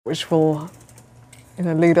which will,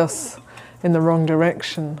 lead us in the wrong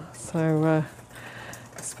direction. So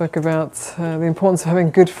I spoke about the importance of having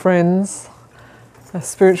good friends,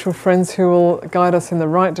 spiritual friends who will guide us in the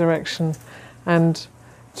right direction, and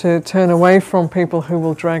to turn away from people who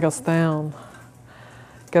will drag us down,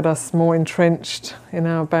 get us more entrenched in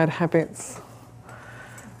our bad habits.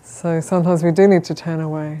 So sometimes we do need to turn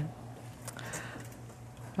away.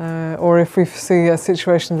 Or if we see a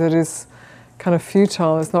situation that is kind of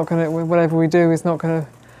futile, it's not going to, whatever we do is not going to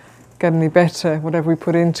get any better. Whatever we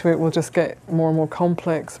put into it will just get more and more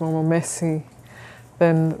complex, more and more messy.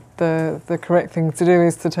 Then the correct thing to do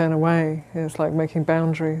is to turn away. It's like making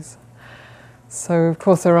boundaries. So of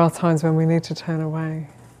course there are times when we need to turn away.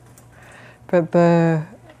 But the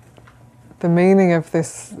meaning of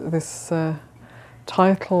this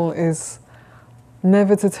title is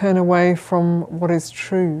never to turn away from what is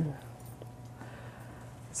true.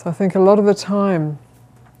 So I think a lot of the time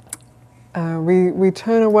we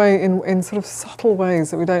turn away in sort of subtle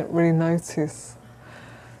ways that we don't really notice.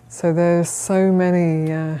 So there's so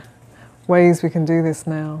many ways we can do this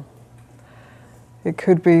now. It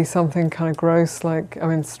could be something kind of gross,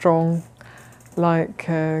 strong, like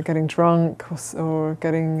getting drunk or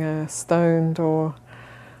getting stoned, or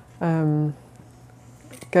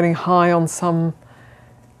getting high on some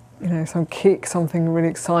kick, something really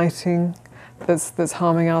exciting that's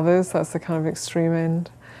harming others. That's the kind of extreme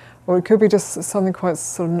end. Or it could be just something quite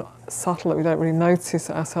sort of subtle that we don't really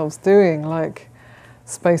notice ourselves doing, like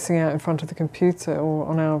spacing out in front of the computer or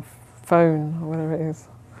on our phone or whatever it is.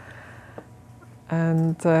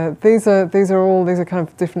 And these are kind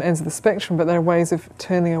of different ends of the spectrum, but they're ways of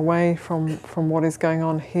turning away from what is going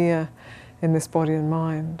on here in this body and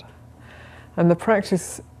mind. And the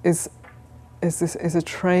practice is a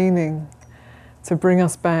training to bring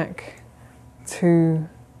us back to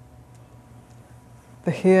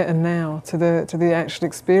the here and now, to the actual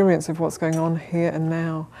experience of what's going on here and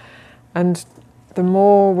now. And the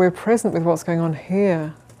more we're present with what's going on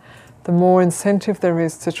here, the more incentive there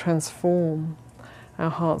is to transform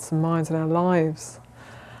our hearts and minds and our lives.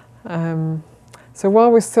 So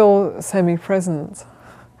while we're still semi-present,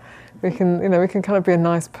 we can kind of be a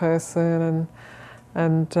nice person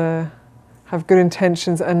and have good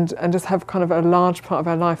intentions and just have kind of a large part of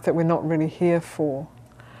our life that we're not really here for,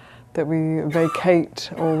 that we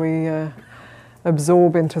vacate or we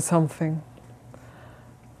absorb into something,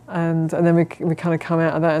 and then we kind of come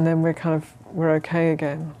out of that, and then we're okay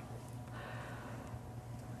again.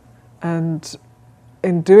 And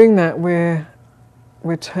in doing that, we're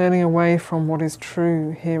turning away from what is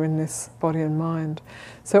true here in this body and mind.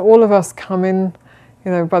 So all of us come in,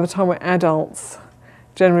 by the time we're adults,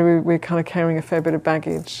 generally we're kind of carrying a fair bit of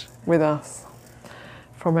baggage with us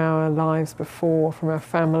from our lives before, from our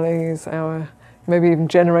families, maybe even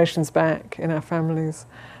generations back in our families,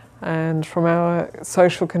 and from our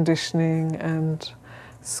social conditioning and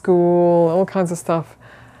school, all kinds of stuff.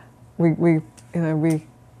 We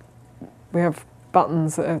have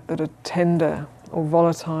buttons that are tender or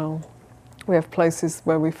volatile. We have places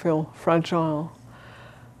where we feel fragile,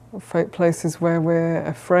 places where we're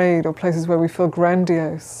afraid, or places where we feel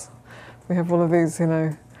grandiose. We have all of these,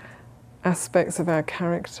 aspects of our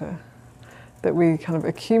character that we kind of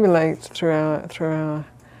accumulate through our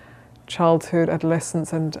childhood,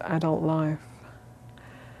 adolescence, and adult life.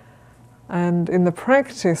 And in the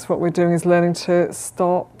practice, what we're doing is learning to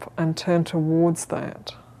stop and turn towards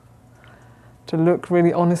that, to look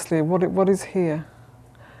really honestly at what is here.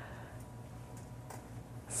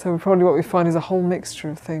 So probably what we find is a whole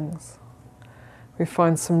mixture of things. We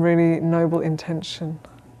find some really noble intention,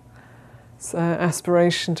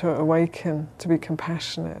 aspiration to awaken, to be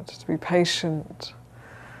compassionate, to be patient.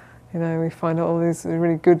 We find all these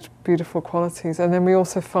really good, beautiful qualities. And then we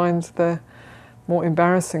also find the more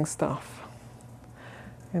embarrassing stuff.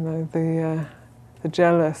 The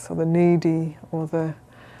jealous, or the needy, or the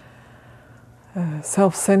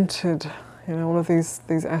self-centered, all of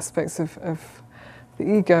these aspects of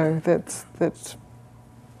the ego that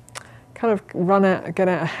kind of get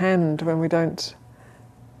out of hand when we don't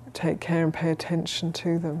take care and pay attention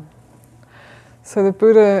to them. So the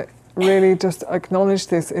Buddha really just acknowledged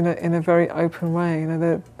this in a very open way.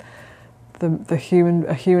 That a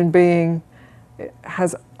human being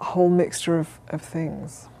has a whole mixture of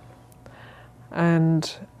things,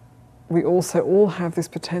 and we also all have this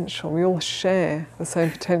potential. We all share the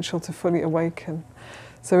same potential to fully awaken.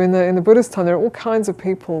 So in the Buddha's time, there are all kinds of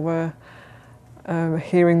people were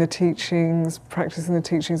hearing the teachings, practicing the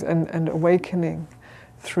teachings, and awakening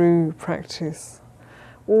through practice.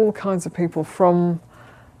 All kinds of people, from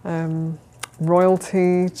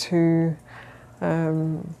royalty to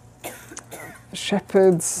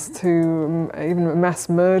shepherds to even a mass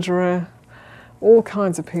murderer, all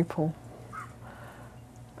kinds of people.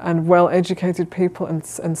 And well-educated people and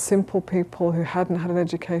simple people who hadn't had an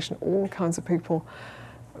education, all kinds of people,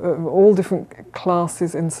 all different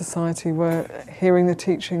classes in society were hearing the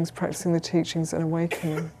teachings, practicing the teachings and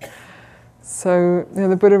awakening. So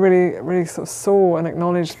the Buddha really sort of saw and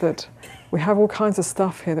acknowledged that we have all kinds of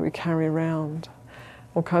stuff here that we carry around,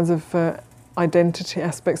 all kinds of identity,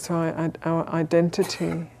 aspects to our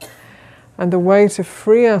identity. And the way to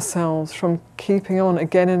free ourselves from keeping on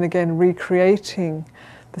again and again, recreating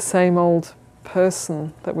the same old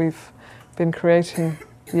person that we've been creating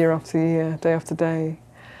year after year, day after day,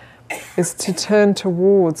 is to turn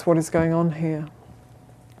towards what is going on here.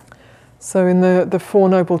 So in the Four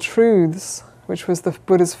Noble Truths, which was the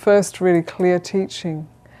Buddha's first really clear teaching,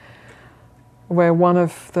 where one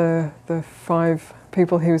of the 5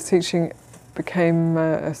 people he was teaching became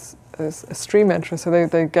a stream enterer, so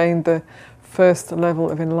they gained the first level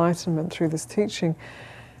of enlightenment through this teaching,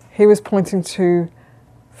 he was pointing to,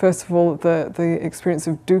 first of all, the experience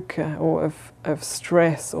of dukkha, or of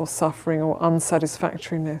stress or suffering or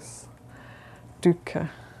unsatisfactoriness. Dukkha.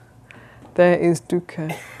 There is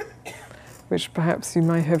dukkha, which perhaps you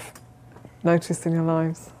may have noticed in your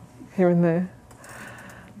lives, here and there.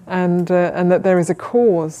 And that there is a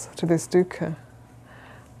cause to this dukkha.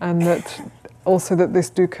 And that also that this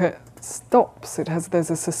dukkha stops, there's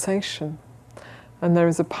a cessation. And there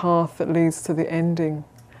is a path that leads to the ending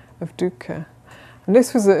of dukkha. And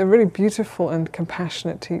this was a really beautiful and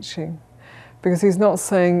compassionate teaching, because he's not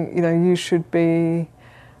saying, you should be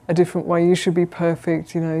a different way, you should be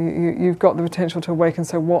perfect, you've got the potential to awaken,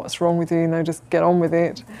 so what's wrong with you, just get on with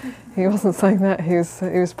it. He wasn't saying that. He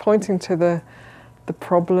was pointing to the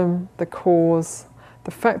problem, the cause,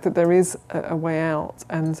 the fact that there is a way out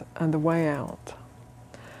and the way out.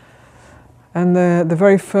 And the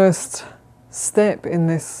very first step in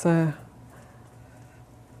this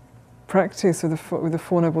practice with the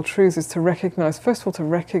Four Noble Truths is to recognize, first of all,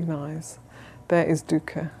 there is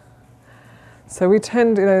dukkha. So we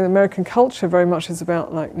tend, American culture very much is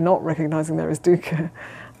about not recognizing there is dukkha,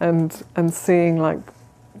 and seeing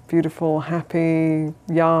beautiful, happy,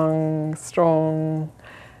 young, strong,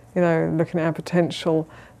 looking at our potential.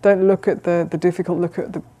 Don't look at the difficult, look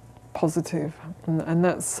at the positive, and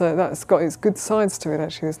that's got its good sides to it.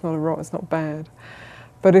 Actually, it's not bad.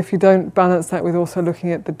 But if you don't balance that with also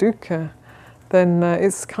looking at the dukkha, then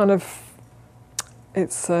it's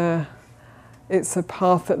a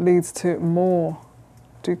path that leads to more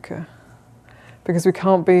dukkha. Because we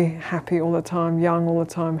can't be happy all the time, young all the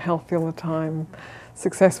time, healthy all the time,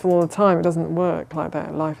 successful all the time. It doesn't work like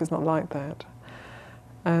that. Life is not like that.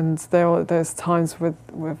 And there's times with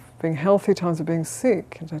being healthy, times of being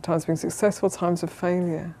sick, times of being successful, times of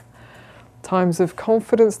failure, times of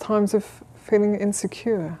confidence, times of feeling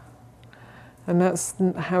insecure. And that's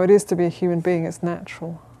how it is to be a human being. It's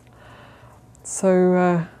natural.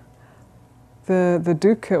 So the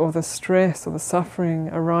dukkha, or the stress, or the suffering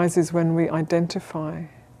arises when we identify,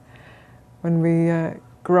 when we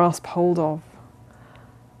grasp hold of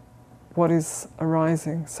what is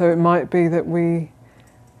arising. So it might be that we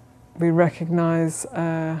recognize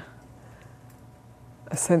a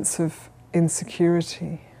sense of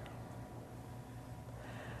insecurity.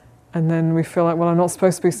 And then we feel like, well, I'm not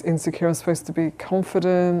supposed to be insecure, I'm supposed to be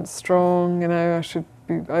confident, strong, I should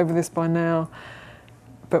be over this by now.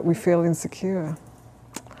 But we feel insecure.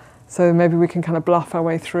 So maybe we can kind of bluff our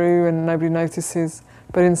way through and nobody notices,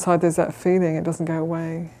 but inside there's that feeling, it doesn't go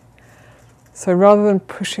away. So rather than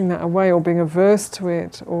pushing that away or being averse to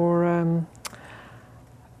it or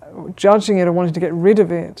judging it or wanting to get rid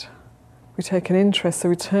of it, we take an interest, so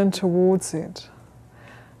we turn towards it.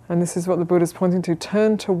 And this is what the Buddha is pointing to,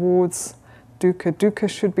 turn towards dukkha. Dukkha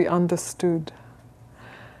should be understood.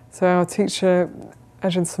 So our teacher,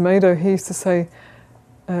 Ajahn Sumedho, he used to say,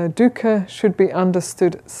 dukkha should be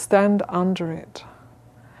understood, stand under it.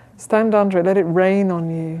 Stand under it, let it rain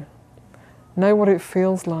on you. Know what it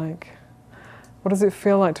feels like. What does it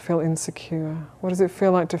feel like to feel insecure? What does it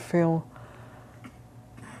feel like to feel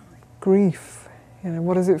grief?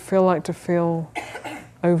 What does it feel like to feel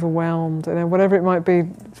overwhelmed? Whatever it might be,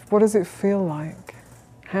 what does it feel like?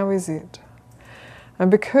 How is it? And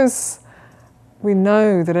because we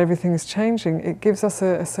know that everything is changing, it gives us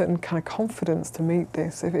a certain kind of confidence to meet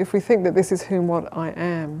this. If we think that this is what I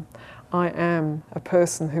am a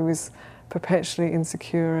person who is perpetually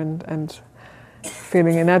insecure and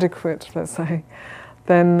feeling inadequate, let's say,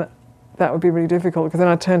 then that would be really difficult, because then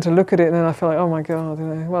I turn to look at it and then I feel like, oh my God,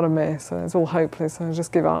 what a mess, it's all hopeless, and I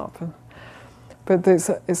just give up. But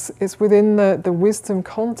it's within the wisdom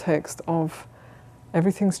context of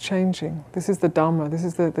everything's changing. This is the Dhamma, this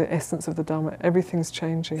is the essence of the Dhamma. Everything's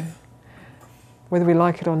changing. Whether we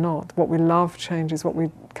like it or not. What we love changes, what we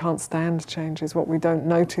can't stand changes, what we don't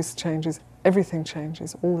notice changes. Everything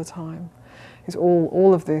changes all the time. It's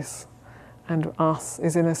all of this and us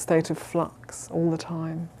is in a state of flux all the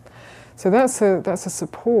time. So that's a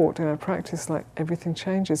support in a practice, like everything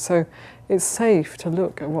changes. So it's safe to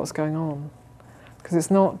look at what's going on because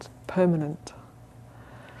it's not permanent.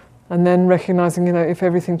 And then recognizing, if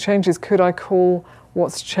everything changes, could I call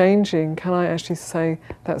what's changing, can I actually say,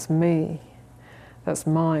 that's me, that's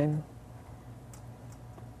mine?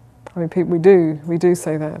 I mean, we do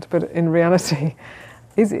say that, but in reality,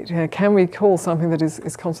 is it? Can we call something that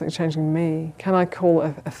is constantly changing me? Can I call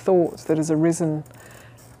a thought that has arisen,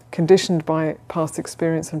 conditioned by past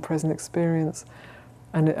experience and present experience,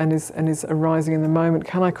 and is arising in the moment?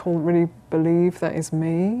 Can I really believe that is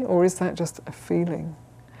me, or is that just a feeling?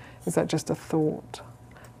 Is that just a thought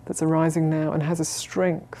that's arising now and has a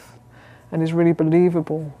strength and is really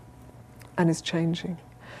believable and is changing?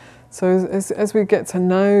 So as we get to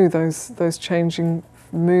know those changing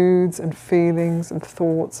moods and feelings and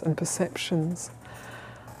thoughts and perceptions,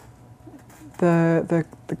 the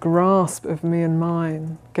grasp of me and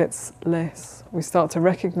mine gets less. We start to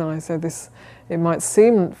recognize that it might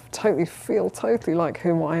feel totally like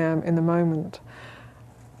who I am in the moment,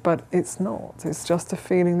 but it's not. It's just a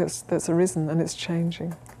feeling that's arisen and it's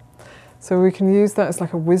changing. So we can use that as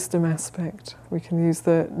like a wisdom aspect. We can use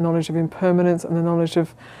the knowledge of impermanence and the knowledge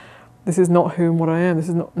of this is not who and what I am, this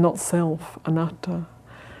is not self, anatta.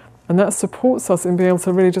 And that supports us in being able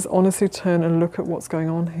to really just honestly turn and look at what's going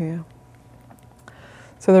on here.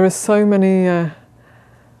 So there are so many,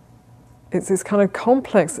 it's kind of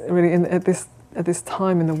complex really at this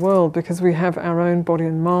time in the world, because we have our own body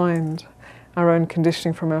and mind, our own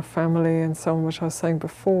conditioning from our family and so on, which I was saying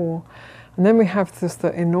before. And then we have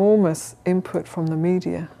the enormous input from the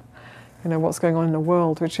media, what's going on in the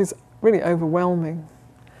world, which is really overwhelming.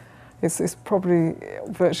 It's probably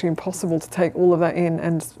virtually impossible to take all of that in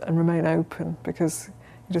and remain open, because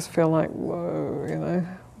you just feel like, whoa,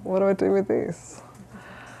 what do I do with this?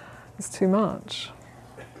 It's too much.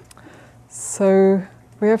 So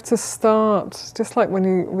we have to start, just like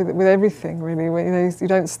with everything really, you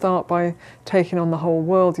don't start by taking on the whole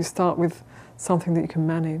world, you start with something that you can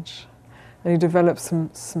manage. And you develop some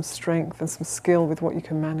strength and some skill with what you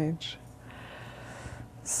can manage.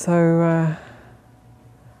 So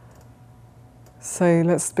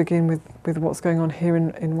let's begin with what's going on here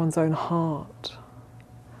in one's own heart.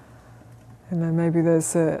 Maybe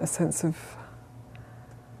there's a sense of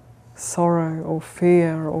sorrow or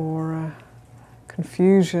fear or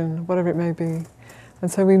confusion, whatever it may be. And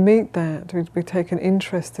so we meet that, we take an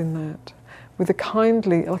interest in that with a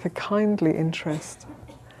kindly interest.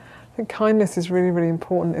 I think kindness is really, really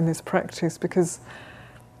important in this practice, because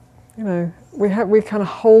we kind of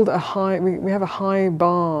hold a high, we have a high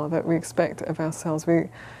bar that we expect of ourselves.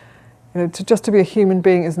 Just to be a human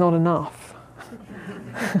being is not enough.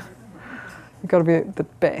 You've got to be at the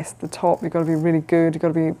best, the top. You've got to be really good. You've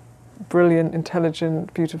got to be brilliant,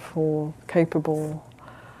 intelligent, beautiful, capable,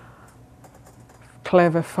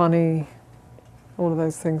 clever, funny, all of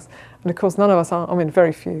those things. And of course none of us are,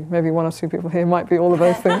 very few, maybe one or two people here might be all of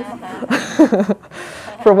those things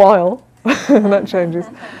for a while, and that changes.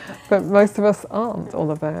 But most of us aren't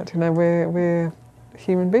all of that. We're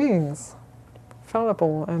human beings,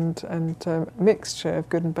 fallible and mixture of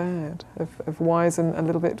good and bad, of wise and a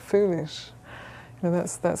little bit foolish.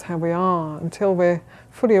 That's how we are until we're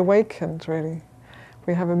fully awakened. Really,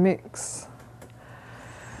 we have a mix.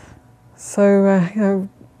 So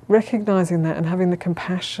recognizing that and having the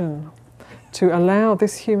compassion to allow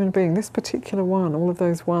this human being, this particular one, all of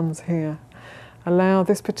those ones here, allow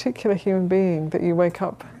this particular human being that you wake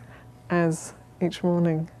up as each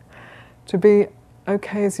morning to be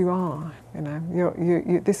okay as you are.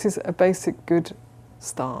 This is a basic good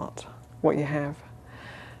start, what you have.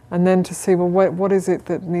 And then to see, what is it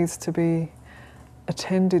that needs to be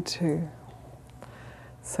attended to?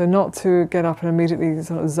 So not to get up and immediately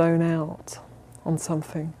sort of zone out on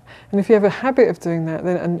something. And if you have a habit of doing that,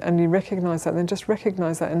 then and you recognize that, then just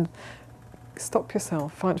recognize that and stop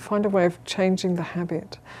yourself. Find a way of changing the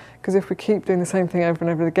habit. Because if we keep doing the same thing over and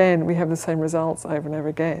over again, we have the same results over and over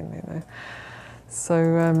again.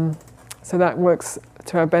 So that works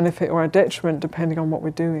to our benefit or our detriment, depending on what we're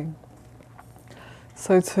doing.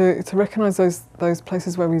 So to recognize those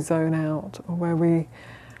places where we zone out, or where we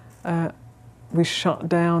shut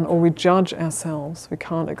down, or we judge ourselves, we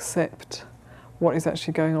can't accept what is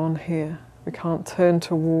actually going on here We can't turn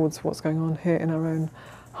towards what's going on here in our own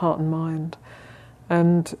heart and mind.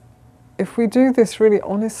 And if we do this really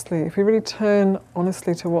honestly, if we really turn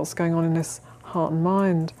honestly to what's going on in this heart and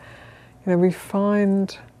mind, we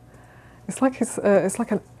find it's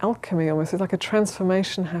like an alchemy almost. It's like a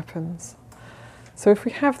transformation happens. So if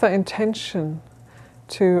we have that intention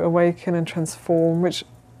to awaken and transform, which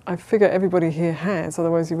I figure everybody here has,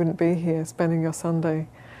 otherwise you wouldn't be here spending your Sunday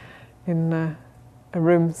in a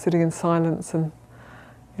room sitting in silence and,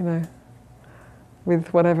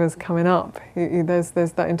 with whatever's coming up. There's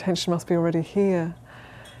that intention must be already here.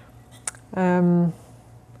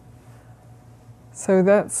 So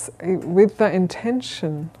that's, with that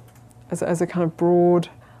intention, as a kind of broad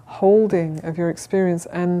holding of your experience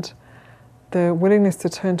and the willingness to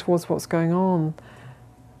turn towards what's going on,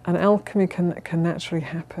 an alchemy can naturally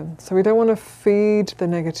happen. So we don't want to feed the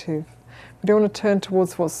negative. We don't want to turn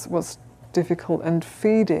towards what's difficult and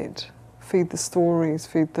feed it, feed the stories,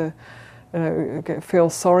 feed the, feel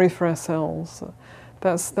sorry for ourselves.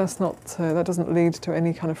 That's not. That doesn't lead to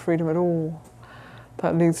any kind of freedom at all.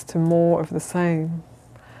 That leads to more of the same.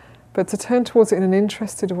 But to turn towards it in an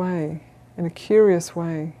interested way, in a curious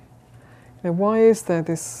way. Why is there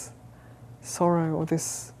this sorrow or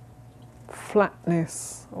this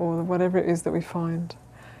flatness or whatever it is that we find?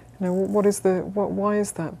 Why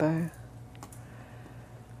is that there?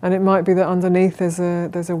 And it might be that underneath there's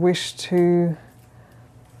a wish to,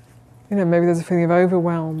 maybe there's a feeling of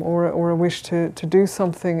overwhelm or a wish to do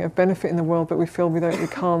something of benefit in the world, but we feel we don't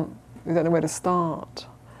know where to start.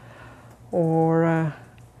 Or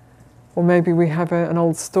maybe we have an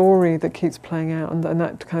old story that keeps playing out and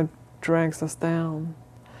that kind of drags us down.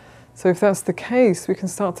 So if that's the case, we can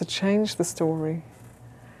start to change the story.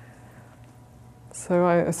 So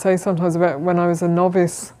I say sometimes about when I was a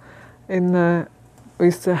novice, we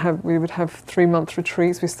would have 3-month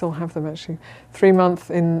retreats. We still have them actually. 3-month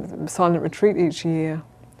in silent retreat each year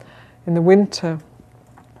in the winter.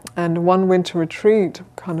 And one winter retreat,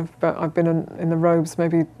 I've been in the robes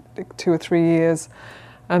maybe 2 or 3 years,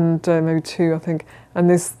 and maybe 2, I think. And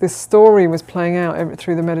this story was playing out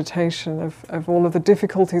through the meditation of all of the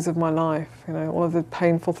difficulties of my life, all of the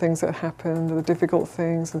painful things that happened, the difficult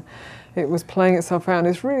things, and it was playing itself out. And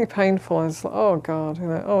it's really painful. And it's like, oh God,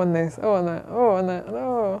 oh and this, oh and that, oh and that, and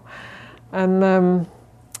oh, and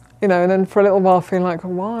and then for a little while feeling like,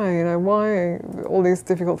 why, why all these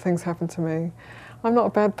difficult things happen to me? I'm not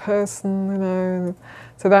a bad person,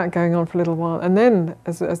 So that going on for a little while, and then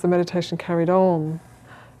as the meditation carried on.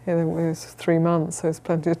 It was 3 months, so it's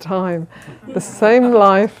plenty of time. The same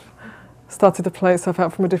life started to play itself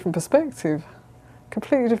out from a different perspective,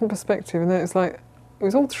 completely different perspective. And then it's like, it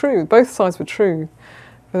was all true, both sides were true.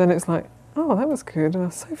 But then it's like, oh, that was good, and I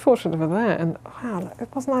was so fortunate for that. And wow,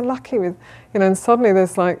 wasn't I lucky with, and suddenly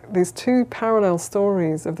there's like these 2 parallel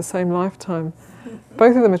stories of the same lifetime.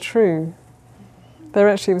 Both of them are true.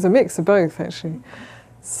 It was a mix of both, actually.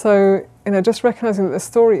 So, just recognizing that the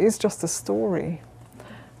story is just a story.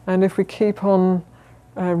 And if we keep on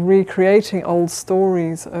recreating old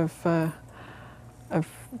stories of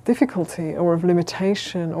difficulty or of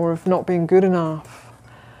limitation or of not being good enough,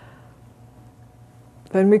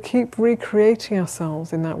 then we keep recreating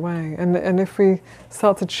ourselves in that way. And if we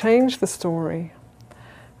start to change the story,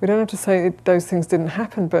 we don't have to say those things didn't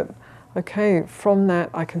happen, but okay, from that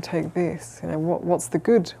I can take this. What's the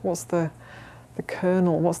good? What's the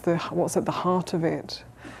kernel? What's at the heart of it?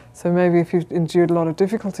 So maybe if you've endured a lot of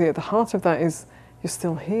difficulty, at the heart of that is you're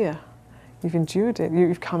still here. You've endured it.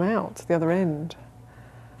 You've come out the other end.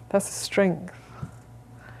 That's a strength.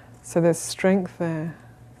 So there's strength there.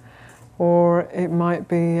 Or it might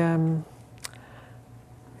be,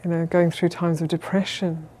 going through times of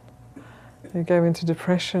depression. You go into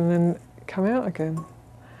depression and come out again.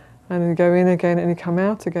 And you go in again and you come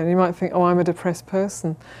out again. You might think, oh, I'm a depressed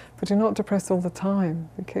person. But you're not depressed all the time.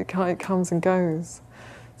 It comes and goes.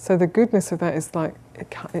 So the goodness of that is like,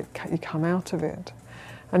 you come out of it.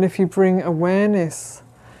 And if you bring awareness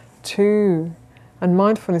to, and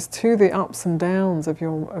mindfulness to the ups and downs of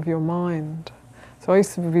your mind. So I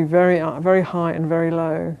used to be very high and very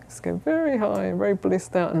low. I used to go very high and very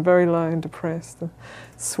blissed out and very low and depressed. And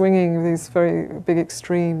swinging these very big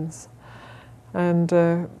extremes. And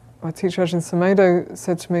my teacher Ajahn Sumedho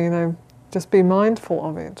said to me, just be mindful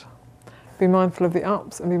of it. Be mindful of the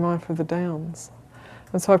ups and be mindful of the downs.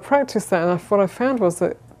 And so I practiced that, and what I found was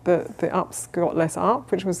that the ups got less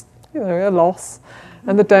up, which was, a loss,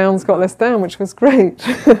 and the downs got less down, which was great.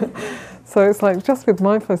 So it's like, just with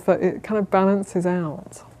mindfulness, that it kind of balances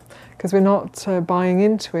out, because we're not buying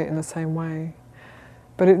into it in the same way.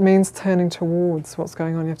 But it means turning towards what's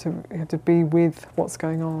going on. You have to be with what's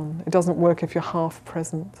going on. It doesn't work if you're half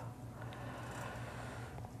present.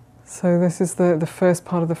 So this is the first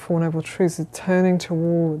part of the Four Noble Truths, is turning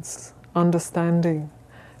towards, understanding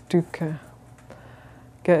dukkha,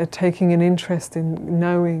 taking an interest in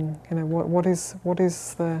knowing, what is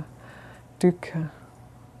the dukkha?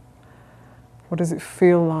 What does it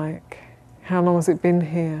feel like? How long has it been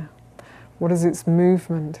here? What is its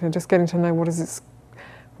movement? Just getting to know what does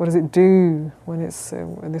it do when it's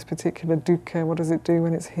in this particular dukkha? What does it do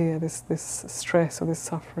when it's here? This stress or this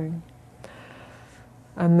suffering,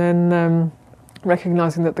 and then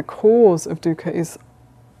recognizing that the cause of dukkha is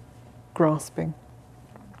grasping,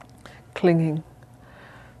 clinging.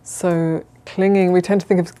 So clinging, we tend to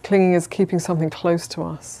think of clinging as keeping something close to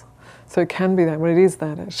us. So it can be that. Well, it is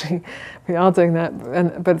that actually. We are doing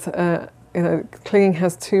that, but clinging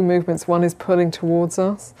has two movements. One is pulling towards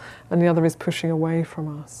us, and the other is pushing away from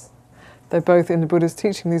us. They're both, in the Buddha's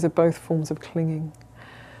teaching, these are both forms of clinging.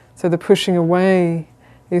 So the pushing away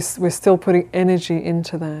is, we're still putting energy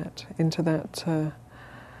into that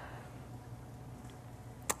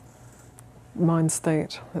mind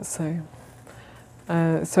state, let's say.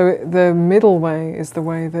 So the middle way is the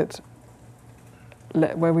way that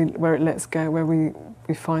where it lets go, where we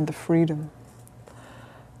find the freedom.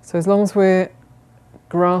 So as long as we're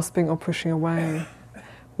grasping or pushing away,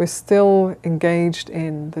 we're still engaged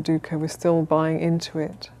in the dukkha, we're still buying into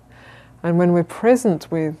it. And when we're present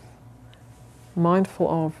with, mindful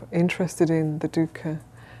of, interested in the dukkha,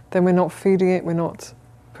 then we're not feeding it, we're not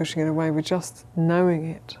pushing it away, we're just knowing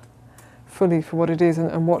it fully for what it is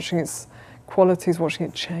and watching its qualities, watching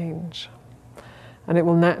it change. And it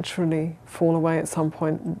will naturally fall away at some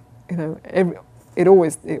point, it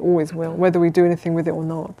always will, whether we do anything with it or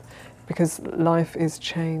not, because life is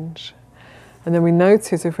change. And then we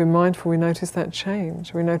notice, if we're mindful, we notice that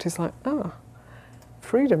change. We notice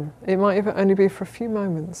freedom. It might even only be for a few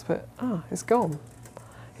moments, but it's gone.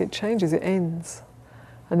 It changes, it ends.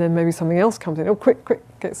 And then maybe something else comes in. Oh, quick,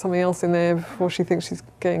 get something else in there before she thinks she's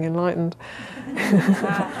getting enlightened.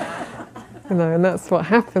 And that's what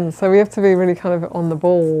happens. So we have to be really kind of on the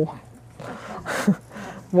ball,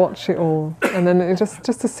 watch it all, and then just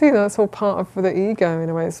to see that that's all part of the ego in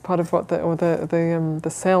a way. It's part of what the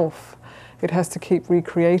self. It has to keep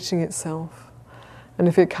recreating itself, and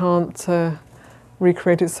if it can't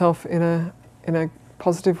recreate itself in a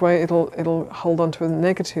positive way, it'll hold on to a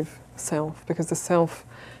negative self, because the self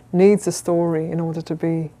needs a story in order to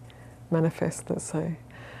be manifest, let's say.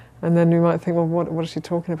 And then we might think, well, what is she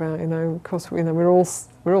talking about? Of course, we're all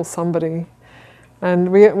somebody,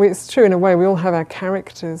 and it's true in a way. We all have our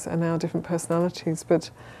characters and our different personalities, but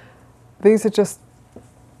these are just,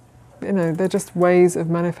 they're just ways of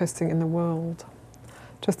manifesting in the world.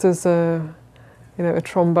 Just as a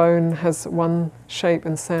trombone has one shape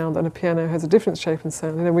and sound, and a piano has a different shape and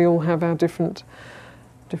sound. We all have our different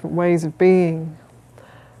ways of being.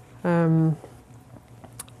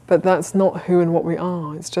 But that's not who and what we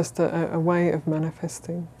are. It's just a way of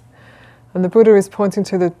manifesting. And the Buddha is pointing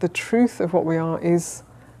to the truth of what we are is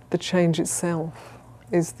the change itself,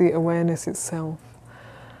 is the awareness itself,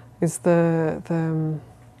 is the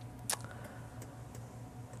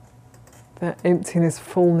emptiness,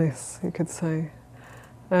 fullness, you could say.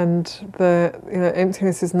 And the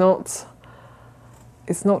emptiness is not,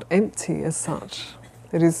 it's not empty as such.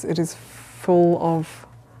 It is full of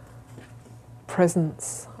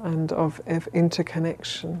presence and of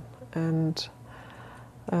interconnection and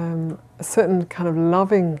a certain kind of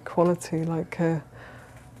loving quality, like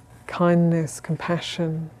kindness,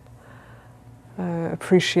 compassion,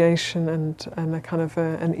 appreciation, and a kind of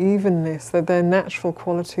an evenness. That they're natural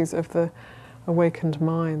qualities of the awakened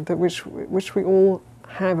mind, that which we all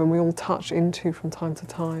have and we all touch into from time to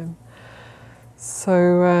time.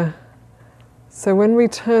 So when we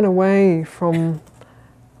turn away from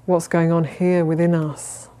what's going on here within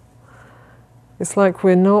us, it's like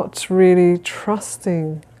we're not really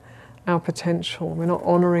trusting our potential, we're not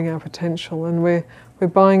honouring our potential, and we're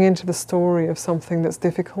buying into the story of something that's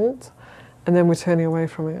difficult, and then we're turning away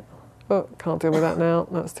from it. Oh, can't deal with that now,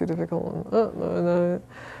 that's too difficult. No.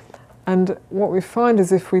 And what we find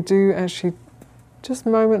is if we do actually just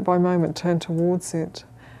moment by moment turn towards it,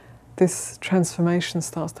 this transformation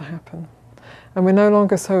starts to happen. And we're no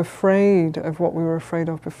longer so afraid of what we were afraid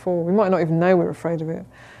of before. We might not even know we're afraid of it,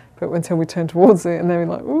 but until we turn towards it, and then we're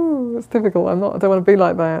like, ooh, it's difficult, I don't want to be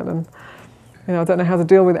like that, and I don't know how to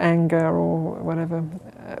deal with anger or whatever.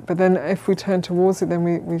 But then if we turn towards it, then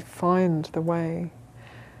we find the way,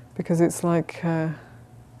 because it's like a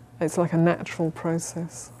natural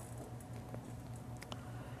process.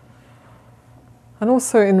 And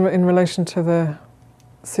also in relation to the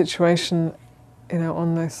situation,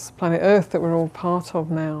 on this planet Earth that we're all part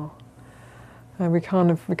of now. We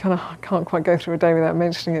kind of can't quite go through a day without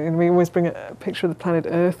mentioning it, and we always bring a picture of the planet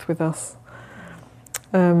Earth with us.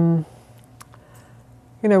 We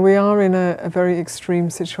are in a very extreme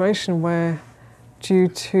situation where, due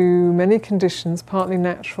to many conditions, partly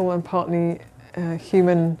natural and partly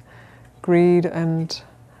human greed and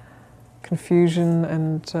confusion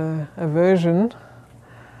and aversion,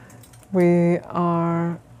 we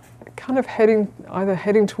are kind of either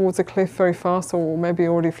heading towards a cliff very fast, or maybe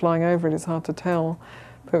already flying over it. It's hard to tell,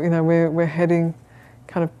 but we're heading,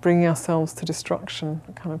 kind of bringing ourselves to destruction,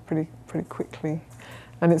 kind of pretty quickly,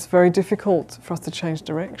 and it's very difficult for us to change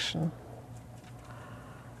direction.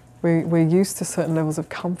 We're used to certain levels of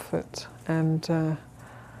comfort, and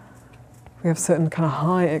we have certain kind of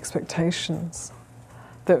high expectations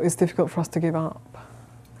that it's difficult for us to give up.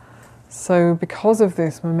 So because of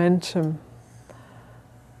this momentum,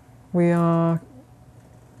 we are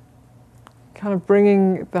kind of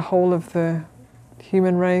bringing the whole of the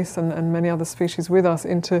human race and many other species with us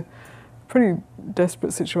into pretty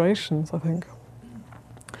desperate situations, I think.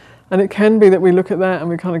 And it can be that we look at that and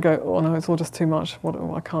we kind of go, oh no, it's all just too much,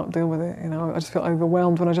 I can't deal with it. I just feel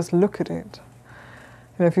overwhelmed when I just look at it.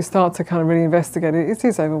 If you start to kind of really investigate it, it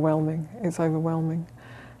is overwhelming. It's overwhelming.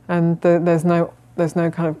 And there's no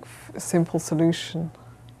kind of simple solution.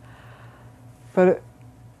 But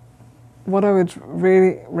what I would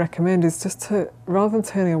really recommend is just to, rather than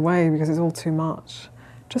turning away because it's all too much,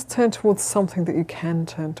 just turn towards something that you can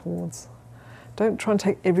turn towards. Don't try and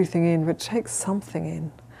take everything in, but take something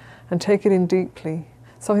in, and take it in deeply.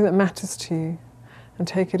 Something that matters to you, and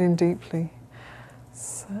take it in deeply.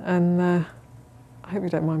 And I hope you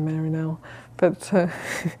don't mind Mary Nell, but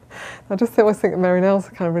I just always think that Mary Nell's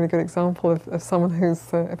a kind of really good example of someone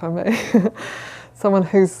who's, if I may, someone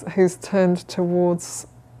who's turned towards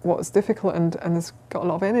what's difficult and has got a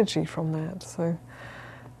lot of energy from that. So,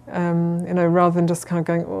 rather than just kind of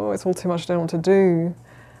going, oh, it's all too much, I don't know what to do,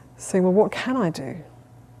 saying, well, what can I do?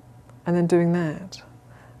 And then doing that.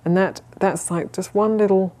 And that's like just one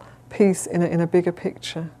little piece in a bigger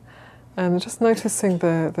picture. And just noticing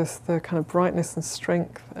the kind of brightness and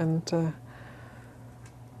strength and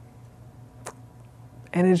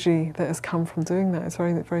energy that has come from doing that. It's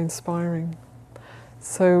very, very inspiring.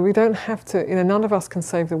 So we don't have to, none of us can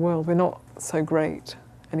save the world. We're not so great,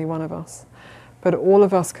 any one of us. But all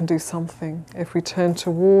of us can do something if we turn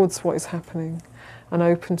towards what is happening and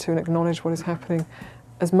open to and acknowledge what is happening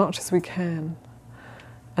as much as we can.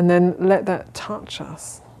 And then let that touch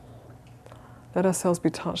us. Let ourselves be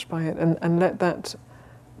touched by it, and let that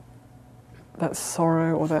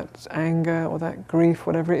sorrow or that anger or that grief,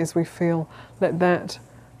 whatever it is we feel, let that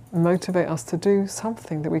motivate us to do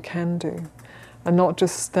something that we can do. And not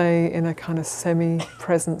just stay in a kind of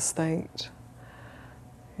semi-present state,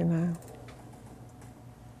 And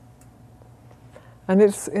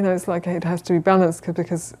it's, it's like it has to be balanced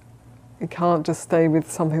because you can't just stay with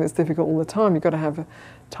something that's difficult all the time. You've got to have a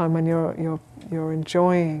time when you're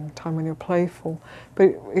enjoying, time when you're playful.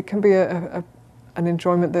 But it can be an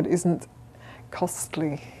enjoyment that isn't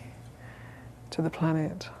costly to the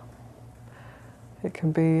planet. It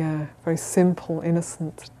can be very simple,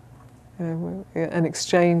 innocent. An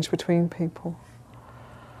exchange between people.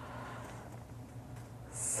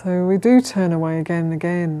 So we do turn away again and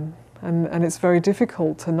again, and it's very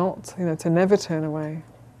difficult to not, to never turn away.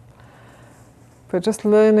 But just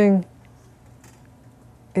learning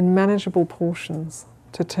in manageable portions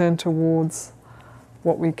to turn towards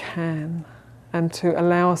what we can, and to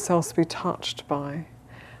allow ourselves to be touched by,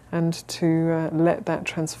 and to let that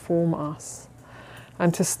transform us,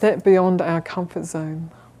 and to step beyond our comfort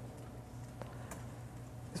zone.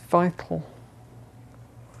 It's vital.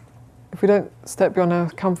 If we don't step beyond our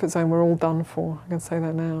comfort zone, we're all done for. I can say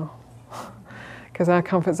that now. Because our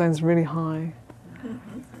comfort zone is really high.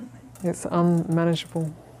 It's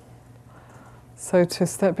unmanageable. So to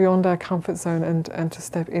step beyond our comfort zone and to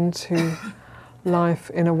step into life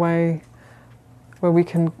in a way where we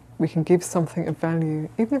can give something of value,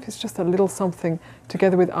 even if it's just a little something,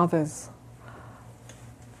 together with others,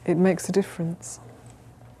 it makes a difference.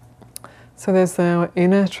 So there's our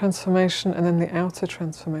inner transformation and then the outer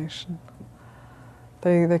transformation.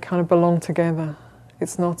 They kind of belong together.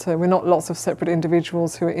 It's not we're not lots of separate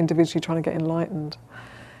individuals who are individually trying to get enlightened.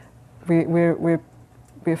 We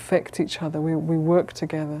affect each other. We work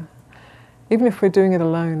together. Even if we're doing it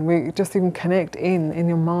alone, we just even connect in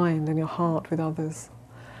your mind and your heart with others,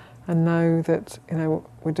 and know that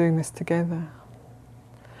we're doing this together.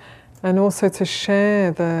 And also to share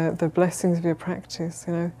the blessings of your practice.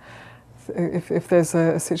 If there's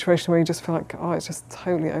a situation where you just feel like, oh, it's just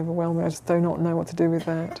totally overwhelming, I just do not know what to do with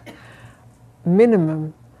that.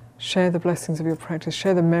 Minimum, share the blessings of your practice,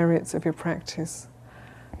 share the merits of your practice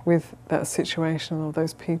with that situation or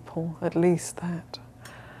those people, at least that.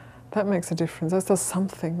 That makes a difference. That does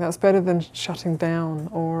something. That's better than shutting down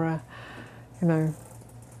or,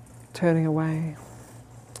 turning away.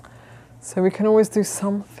 So we can always do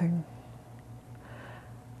something.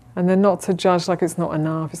 And then not to judge like it's not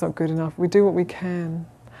enough, it's not good enough. We do what we can.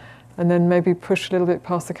 And then maybe push a little bit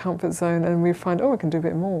past the comfort zone and we find, oh, I can do a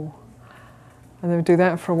bit more. And then we do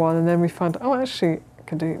that for a while and then we find, oh, actually,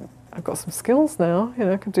 I've got some skills now,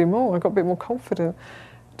 I can do more, I've got a bit more confident.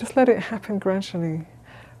 Just let it happen gradually.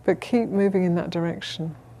 But keep moving in that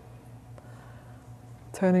direction.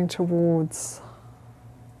 Turning towards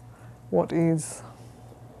what is.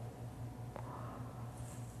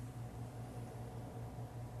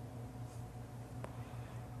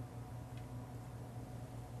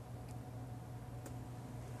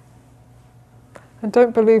 And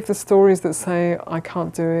don't believe the stories that say, I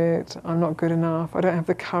can't do it, I'm not good enough, I don't have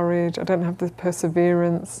the courage, I don't have the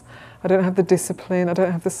perseverance, I don't have the discipline, I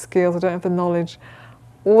don't have the skills, I don't have the knowledge.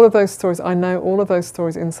 All of those stories, I know all of those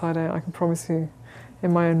stories inside out, I can promise you,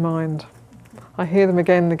 in my own mind. I hear them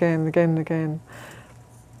again and again and again and again.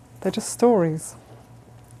 They're just stories.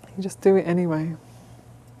 You just do it anyway.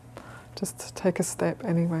 Just take a step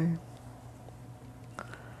anyway.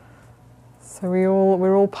 So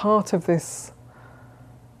we're all part of this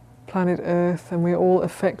planet Earth and we all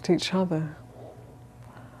affect each other.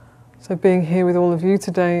 So being here with all of you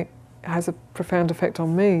today has a profound effect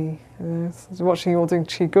on me. Watching you all doing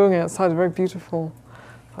Qigong outside is very beautiful.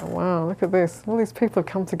 Oh, wow, look at this. All these people have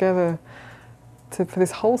come together for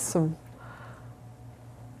this wholesome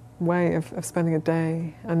way of spending a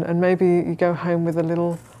day. And maybe you go home with a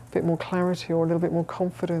little bit more clarity or a little bit more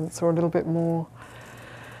confidence or a little bit more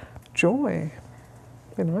joy.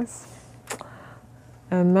 Be nice.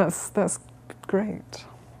 And that's great.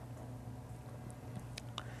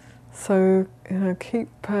 So keep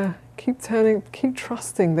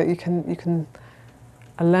trusting that you can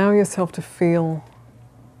allow yourself to feel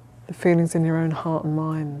the feelings in your own heart and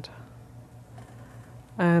mind.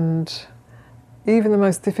 And even the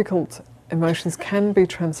most difficult emotions can be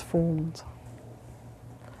transformed.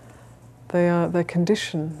 They're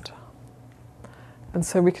conditioned. And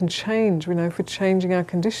so we can change. We know if we're changing our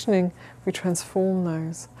conditioning, we transform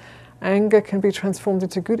those. Anger can be transformed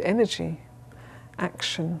into good energy,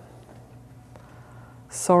 action.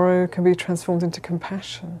 Sorrow can be transformed into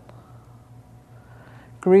compassion.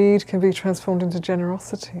 Greed can be transformed into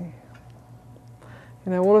generosity.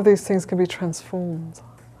 All of these things can be transformed.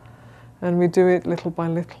 And we do it little by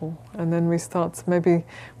little. And then we start to, maybe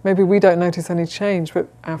we don't notice any change, but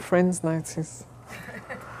our friends notice.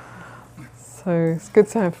 So it's good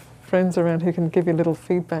to have friends around who can give you a little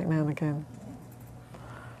feedback now and again.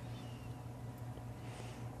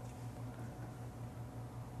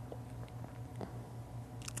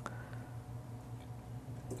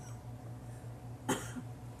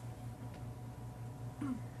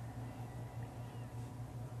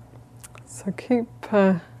 So keep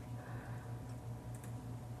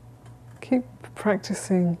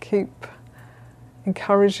practicing, keep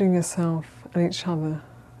encouraging yourself and each other.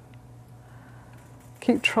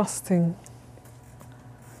 Keep trusting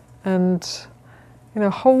and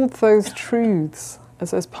hold those truths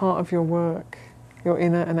as part of your work, your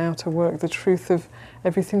inner and outer work, the truth of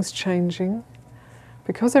everything's changing.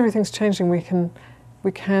 Because everything's changing, we can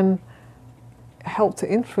help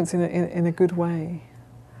to influence in a good way.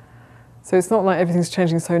 So it's not like everything's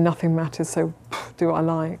changing so nothing matters, so do what I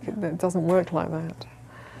like. It doesn't work like that.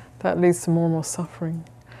 That leads to more and more suffering.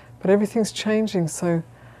 But everything's changing, so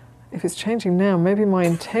if it's changing now, maybe my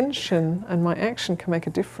intention and my action can make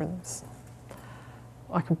a difference.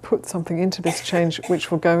 I can put something into this change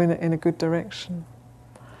which will go in a good direction.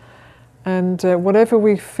 And whatever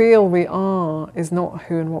we feel we are is not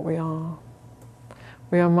who and what we are.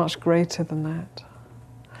 We are much greater than that.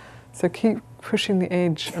 So keep pushing the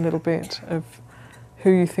edge a little bit of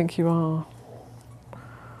who you think you are.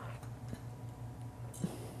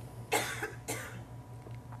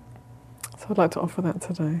 So I'd like to offer that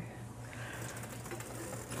today.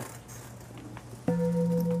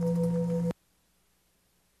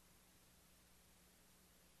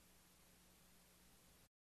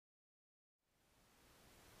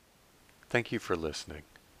 Thank you for listening.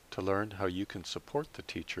 To learn how you can support the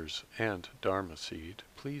teachers and Dharma Seed,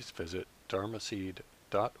 please visit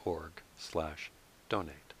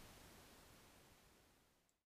dharmaseed.org/donate.